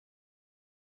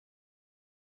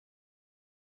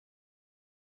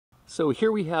So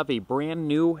here we have a brand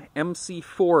new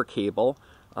MC4 cable.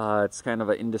 It's kind of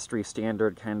an industry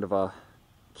standard kind of a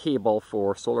cable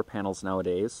for solar panels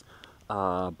nowadays.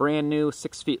 Brand new,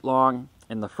 6 feet long,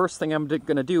 and the first thing I'm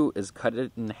going to do is cut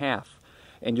it in half.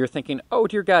 And you're thinking, oh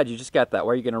dear God, you just got that.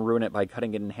 Why are you going to ruin it by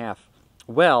cutting it in half?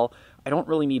 Well, I don't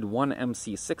really need one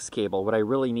MC6 cable. What I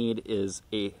really need is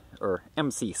MC6,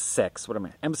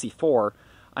 MC4.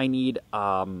 I need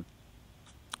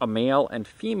a male and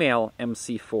female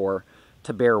MC4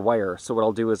 to bare wire. So what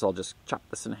I'll do is I'll just chop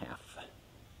this in half.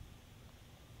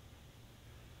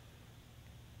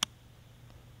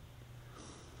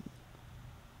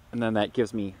 And then that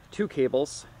gives me 2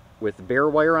 cables with bare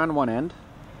wire on one end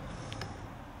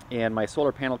and my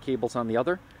solar panel cables on the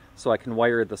other, so I can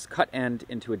wire this cut end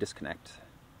into a disconnect.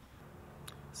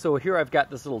 So here I've got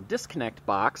this little disconnect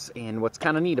box, and what's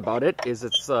kind of neat about it is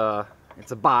it's a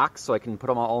box, so I can put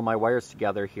all my wires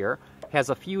together here. It has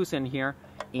a fuse in here,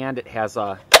 and it has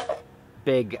a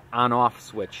big on-off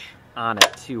switch on it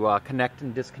to connect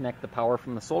and disconnect the power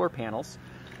from the solar panels.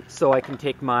 So I can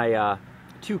take my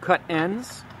 2 cut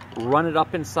ends, run it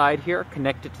up inside here,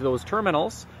 connect it to those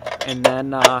terminals, and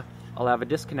then I'll have a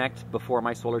disconnect before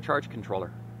my solar charge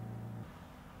controller.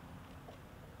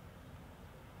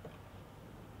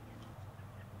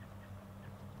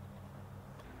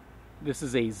 This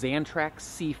is a Xantrax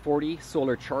C40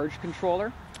 solar charge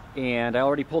controller, and I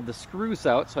already pulled the screws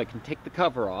out so I can take the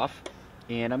cover off,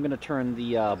 and I'm going to turn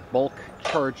the bulk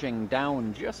charging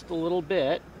down just a little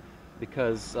bit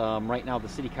because right now the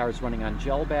city car is running on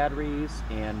gel batteries,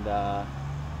 and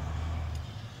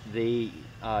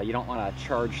you don't want to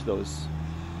charge those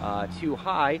too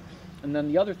high. And then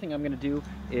the other thing I'm going to do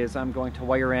is I'm going to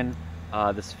wire in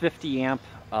this 50 amp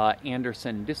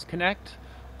Anderson disconnect.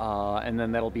 And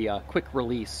then that'll be a quick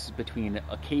release between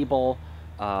a cable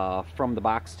from the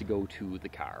box to go to the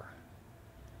car.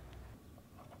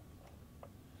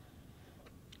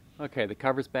 Okay, the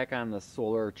cover's back on the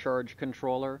solar charge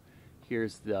controller.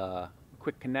 Here's the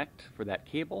quick connect for that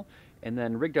cable. And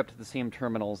then rigged up to the same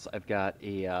terminals, I've got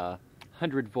a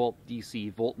 100 volt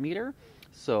DC voltmeter.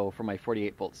 So for my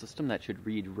 48 volt system, that should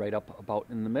read right up about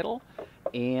in the middle.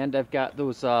 And I've got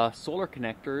those solar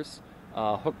connectors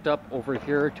hooked up over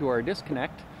here to our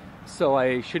disconnect, so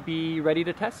I should be ready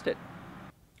to test it.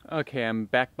 Okay, I'm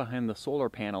back behind the solar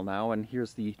panel now, and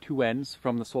here's the 2 ends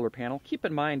from the solar panel. Keep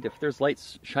in mind, if there's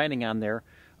lights shining on there,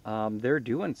 they're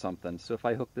doing something. So if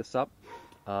I hook this up,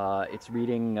 it's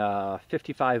reading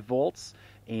 55 volts,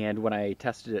 and when I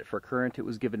tested it for current, it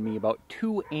was giving me about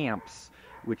 2 amps,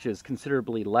 which is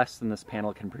considerably less than this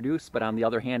panel can produce. But on the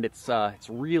other hand, it's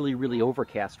really, really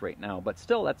overcast right now. But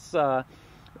still, that's a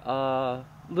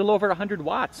little over 100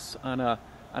 watts on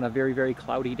a very, very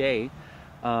cloudy day.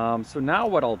 So now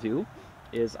what I'll do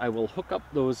is I will hook up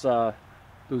those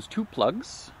 2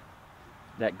 plugs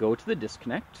that go to the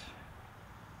disconnect.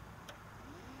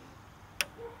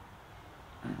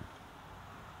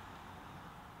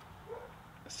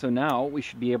 So now we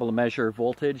should be able to measure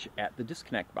voltage at the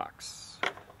disconnect box.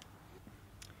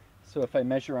 So if I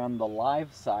measure on the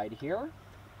live side here,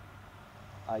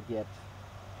 I get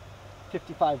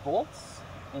 55 volts,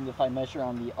 and if I measure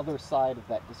on the other side of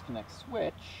that disconnect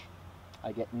switch,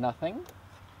 I get nothing.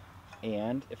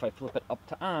 And if I flip it up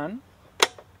to on,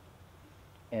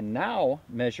 and now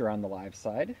measure on the live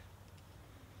side,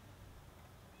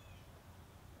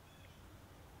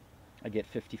 I get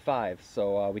 55.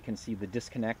 So we can see the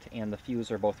disconnect and the fuse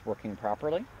are both working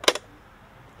properly.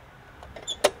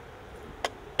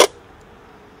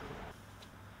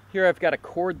 Here I've got a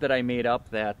cord that I made up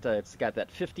that it's got that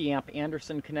 50 amp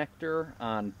Anderson connector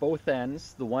on both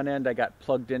ends. The one end I got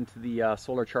plugged into the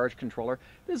solar charge controller.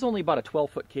 This is only about a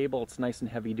 12-foot cable. It's nice and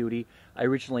heavy duty. I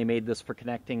originally made this for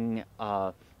connecting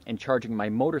and charging my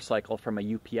motorcycle from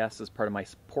a UPS as part of my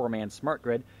poor man smart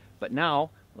grid. But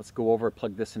now let's go over and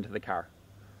plug this into the car.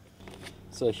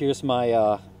 So here's my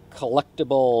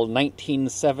collectible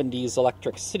 1970s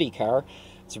electric city car.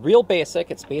 It's real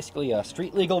basic. It's basically a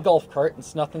street legal golf cart.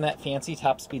 It's nothing that fancy.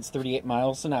 Top speed's 38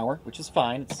 miles an hour, which is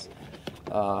fine. It's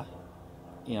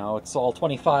you know, it's all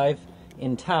 25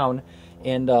 in town.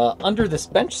 And under this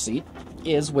bench seat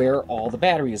is where all the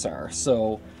batteries are.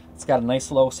 So it's got a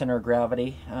nice low center of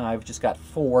gravity. I've just got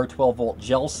 4 12-volt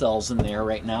gel cells in there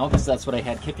right now because that's what I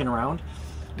had kicking around.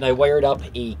 And I wired up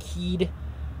a keyed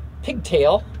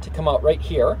pigtail to come out right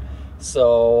here.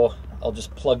 So I'll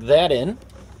just plug that in.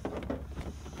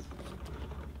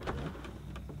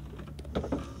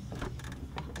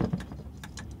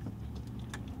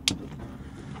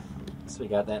 So we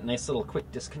got that nice little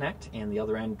quick disconnect, and the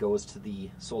other end goes to the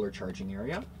solar charging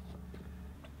area.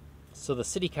 So the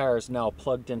city car is now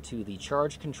plugged into the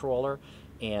charge controller,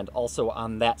 and also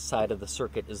on that side of the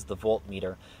circuit is the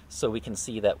voltmeter. So we can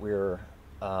see that the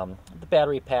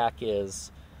battery pack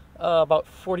is about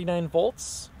 49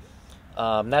 volts.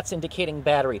 That's indicating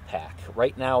battery pack.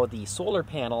 Right now the solar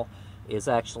panel is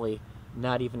actually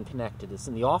not even connected. It's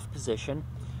in the off position,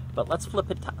 but let's flip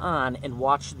it to on and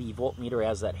watch the voltmeter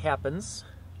as that happens.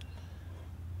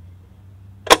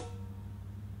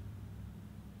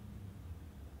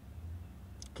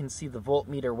 You can see the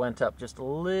voltmeter went up just a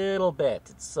little bit.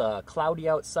 It's cloudy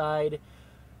outside,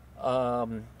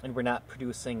 and we're not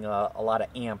producing a lot of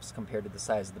amps compared to the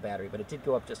size of the battery, but it did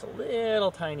go up just a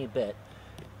little tiny bit.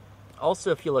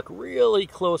 Also, if you look really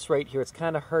close right here, it's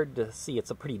kind of hard to see. It's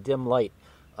a pretty dim light.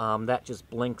 That just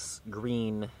blinks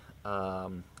green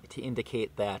to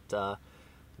indicate that the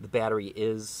battery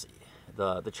is,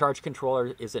 the charge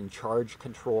controller is in charge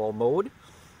control mode,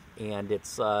 and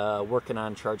it's working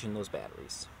on charging those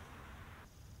batteries.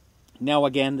 Now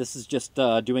again, this is just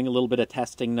doing a little bit of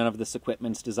testing. None of this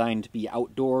equipment's designed to be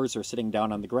outdoors or sitting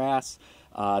down on the grass.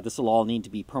 This will all need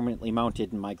to be permanently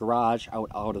mounted in my garage,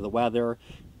 out of the weather,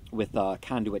 with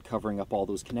conduit covering up all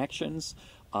those connections.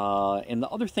 And the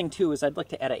other thing too is I'd like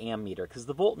to add an ammeter, because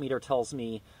the voltmeter tells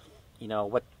me, you know,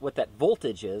 what that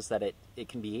voltage is, that it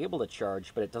can be able to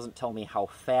charge, but it doesn't tell me how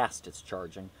fast it's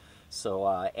charging. So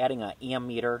adding an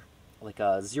ammeter, like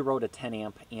a 0 to 10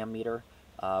 amp ammeter,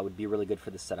 would be really good for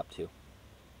this setup too.